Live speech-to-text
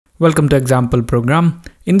Welcome to example program.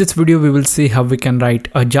 In this video we will see how we can write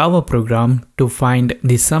a Java program to find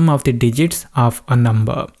the sum of the digits of a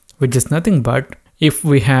number, which is nothing but if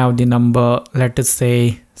we have the number, let us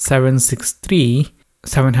say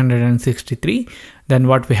 763, then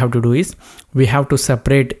what we have to do is we have to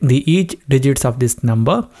separate each digits of this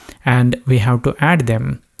number and we have to add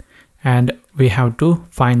them and we have to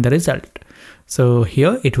find the result. So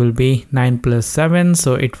here it will be 9 plus 7,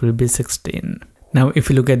 so it will be 16. Now if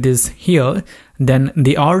you look at this here, then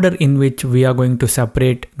the order in which we are going to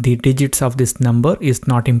separate the digits of this number is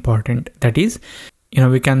not important. That is,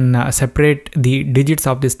 we can separate the digits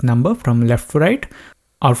of this number from left to right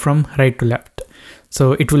or from right to left.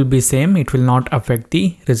 So it will be same, it will not affect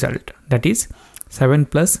the result. That is 7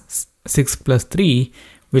 plus 6 plus 3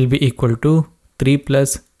 will be equal to 3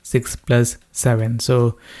 plus 6 plus 7.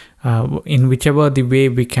 So in whichever the way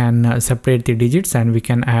we can separate the digits and we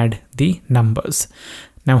can add the numbers.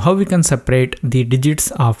 Now how we can separate the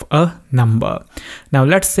digits of a number? Now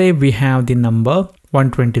let's say we have the number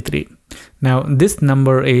 123. Now this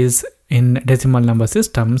number is in decimal number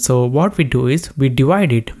system. So what we do is we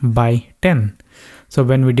divide it by 10. So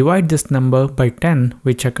when we divide this number by 10,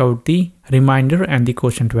 we check out the remainder and the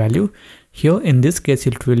quotient value. Here in this case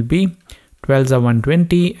it will be 12s are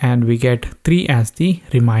 120 and we get 3 as the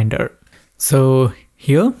remainder. So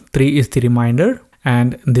here 3 is the remainder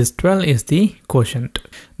and this 12 is the quotient.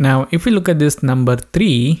 Now if we look at this number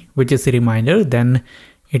 3, which is the remainder, then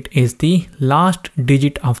it is the last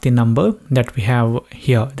digit of the number that we have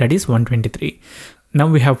here, that is 123. Now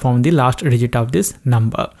we have found the last digit of this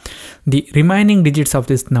number. The remaining digits of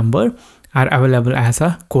this number are available as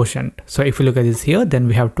a quotient. So if you look at this here, then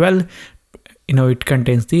we have 12. It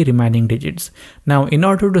contains the remaining digits. Now in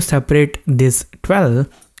order to separate this 12,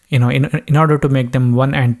 in order to make them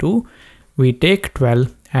 1 and 2, we take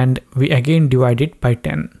 12 and we again divide it by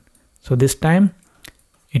 10. So this time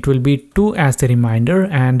it will be 2 as the remainder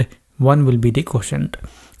and 1 will be the quotient.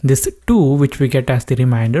 This 2 which we get as the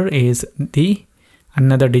remainder is the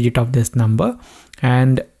another digit of this number,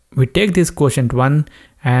 and we take this quotient 1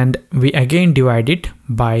 and we again divide it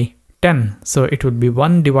by 10. So it would be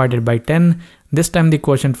 1 divided by 10. This time the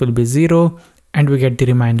quotient will be 0 and we get the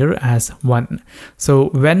remainder as 1. So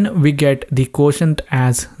when we get the quotient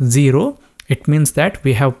as 0, it means that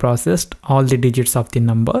we have processed all the digits of the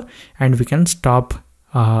number and we can stop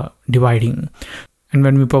dividing. And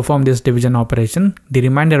when we perform this division operation, the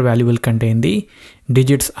remainder value will contain the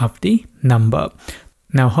digits of the number.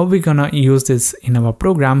 Now how we gonna use this in our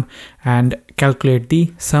program and calculate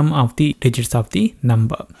the sum of the digits of the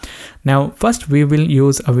number? Now first we will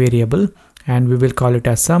use a variable and we will call it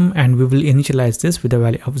as sum, and we will initialize this with a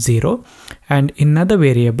value of 0, and in another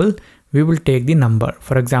variable we will take the number.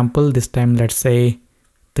 For example, this time let's say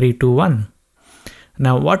 321.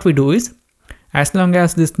 Now what we do is, as long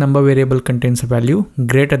as this number variable contains a value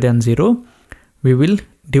greater than 0, we will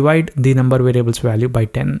divide the number variable's value by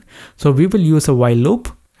 10. So we will use a while loop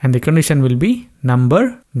and the condition will be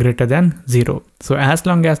number greater than 0. So as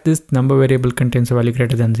long as this number variable contains a value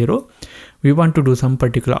greater than 0, we want to do some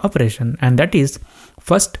particular operation, and that is,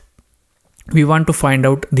 first we want to find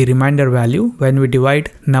out the remainder value when we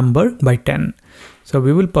divide number by 10. So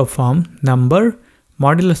we will perform number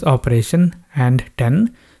modulus operation and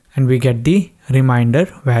 10 and we get the remainder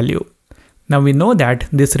value. Now we know that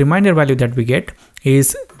this remainder value that we get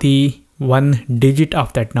is the one digit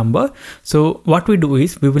of that number. So what we do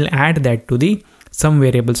is we will add that to the sum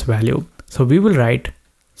variable's value. So we will write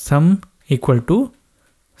sum equal to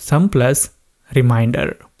sum plus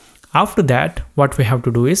remainder. After that, what we have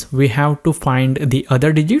to do is we have to find the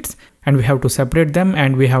other digits and we have to separate them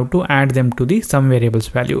and we have to add them to the sum variable's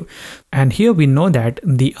value. And here we know that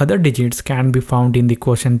the other digits can be found in the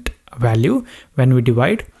quotient value when we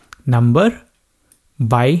divide number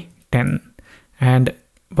by 10. And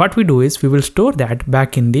what we do is we will store that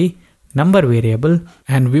back in the number variable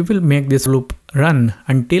and we will make this loop run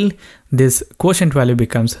until this quotient value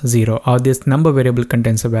becomes 0 or this number variable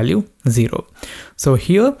contains a value 0. So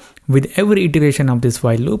here with every iteration of this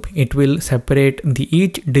while loop, it will separate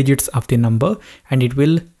each digits of the number and it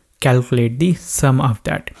will calculate the sum of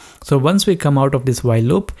that. So once we come out of this while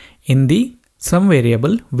loop, in the sum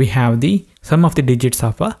variable we have the sum of the digits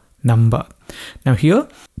of a number. Now here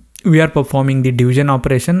we are performing the division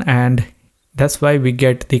operation and that's why we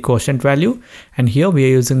get the quotient value, and here we are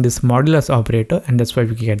using this modulus operator and that's why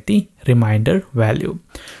we get the remainder value.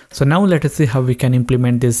 So now let us see how we can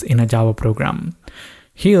implement this in a Java program.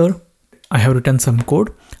 Here I have written some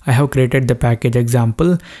code. I have created the package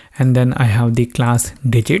example and then I have the class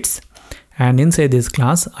digits, and inside this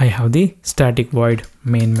class I have the static void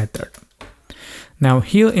main method. Now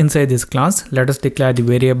here inside this class, let us declare the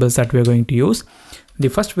variables that we are going to use. The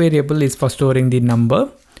first variable is for storing the number,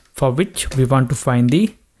 for which we want to find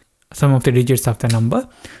the sum of the digits of the number.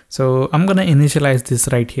 So I'm going to initialize this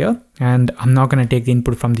right here, and I'm not going to take the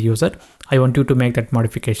input from the user. I want you to make that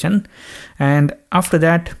modification. And after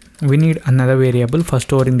that, we need another variable for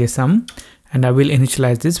storing the sum, and I will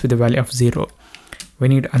initialize this with the value of 0. We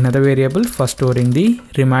need another variable for storing the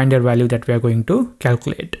remainder value that we are going to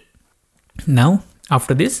calculate. Now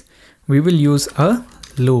after this, we will use a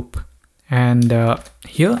loop, and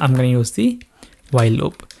here I'm going to use the while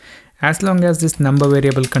loop. As long as this number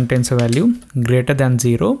variable contains a value greater than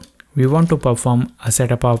 0, we want to perform a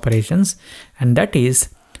set of operations, and that is,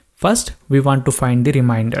 first we want to find the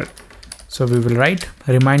remainder. So we will write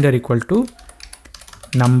remainder equal to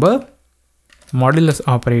number modulus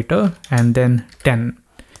operator and then 10.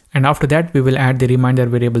 And after that, we will add the remainder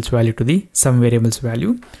variable's value to the sum variable's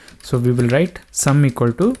value. So we will write sum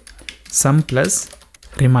equal to sum plus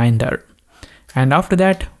remainder. And after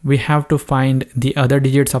that, we have to find the other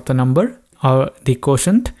digits of the number or the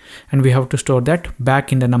quotient, and we have to store that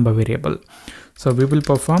back in the number variable. So we will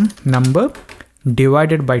perform number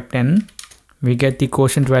divided by 10. We get the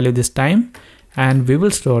quotient value this time, and we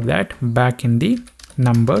will store that back in the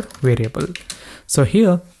number variable. So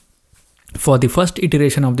here, for the first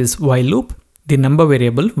iteration of this while loop, the number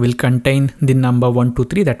variable will contain the number 1, 2,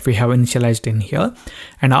 3 that we have initialized in here.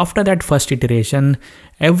 And after that first iteration,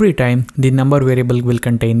 every time the number variable will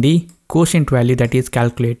contain the quotient value that is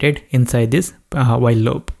calculated inside this while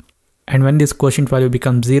loop. And when this quotient value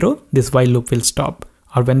becomes 0, this while loop will stop.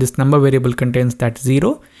 Or when this number variable contains that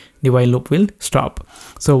 0, the while loop will stop.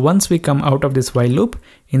 So once we come out of this while loop,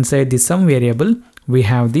 inside the sum variable, we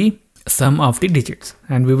have the sum of the digits,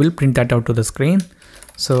 and we will print that out to the screen.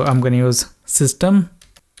 So I'm going to use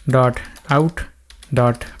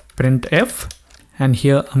system.out.printf, and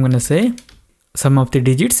here I'm going to say sum of the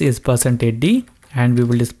digits is %d, and we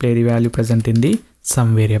will display the value present in the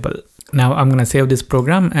sum variable. Now I'm going to save this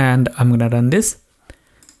program and I'm going to run this.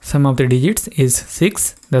 Sum of the digits is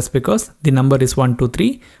 6. That's because the number is 1, 2,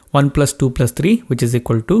 3. 1 plus 2 plus 3, which is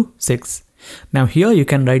equal to 6. Now here you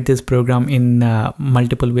can write this program in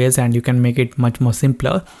multiple ways, and you can make it much more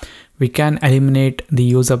simpler. We can eliminate the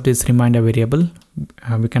use of this remainder variable.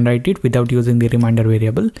 We can write it without using the remainder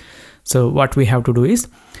variable. So what we have to do is,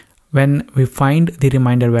 when we find the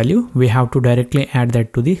remainder value, we have to directly add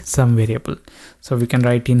that to the sum variable. So we can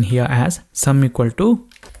write in here as sum equal to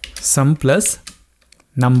sum plus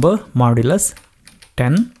number modulus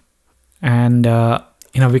 10, and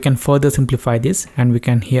we can further simplify this, and we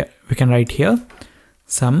can write here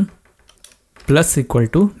sum plus equal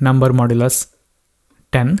to number modulus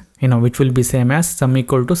 10, which will be same as sum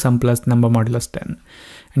equal to sum plus number modulus 10.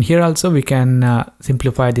 And here also we can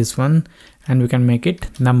simplify this one, and we can make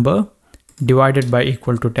it number divided by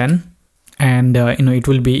equal to 10, and it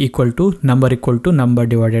will be equal to number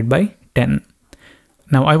divided by 10.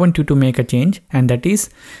 Now I want you to make a change, and that is,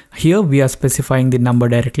 here we are specifying the number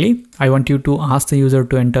directly. I want you to ask the user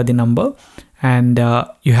to enter the number, and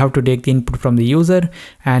you have to take the input from the user,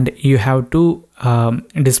 and you have to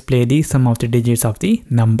display the sum of the digits of the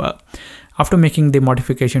number. After making the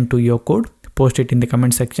modification to your code, post it in the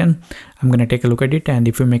comment section. I'm going to take a look at it, and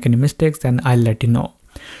if you make any mistakes, then I'll let you know.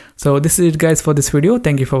 So this is it guys for this video.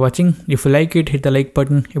 Thank you for watching. If you like it, hit the like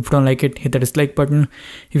button. If you don't like it, hit the dislike button.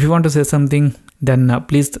 If you want to say something, then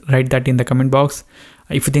please write that in the comment box.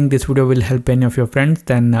 If you think this video will help any of your friends,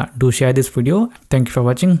 then do share this video. Thank you for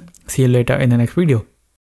watching. See you later in the next video.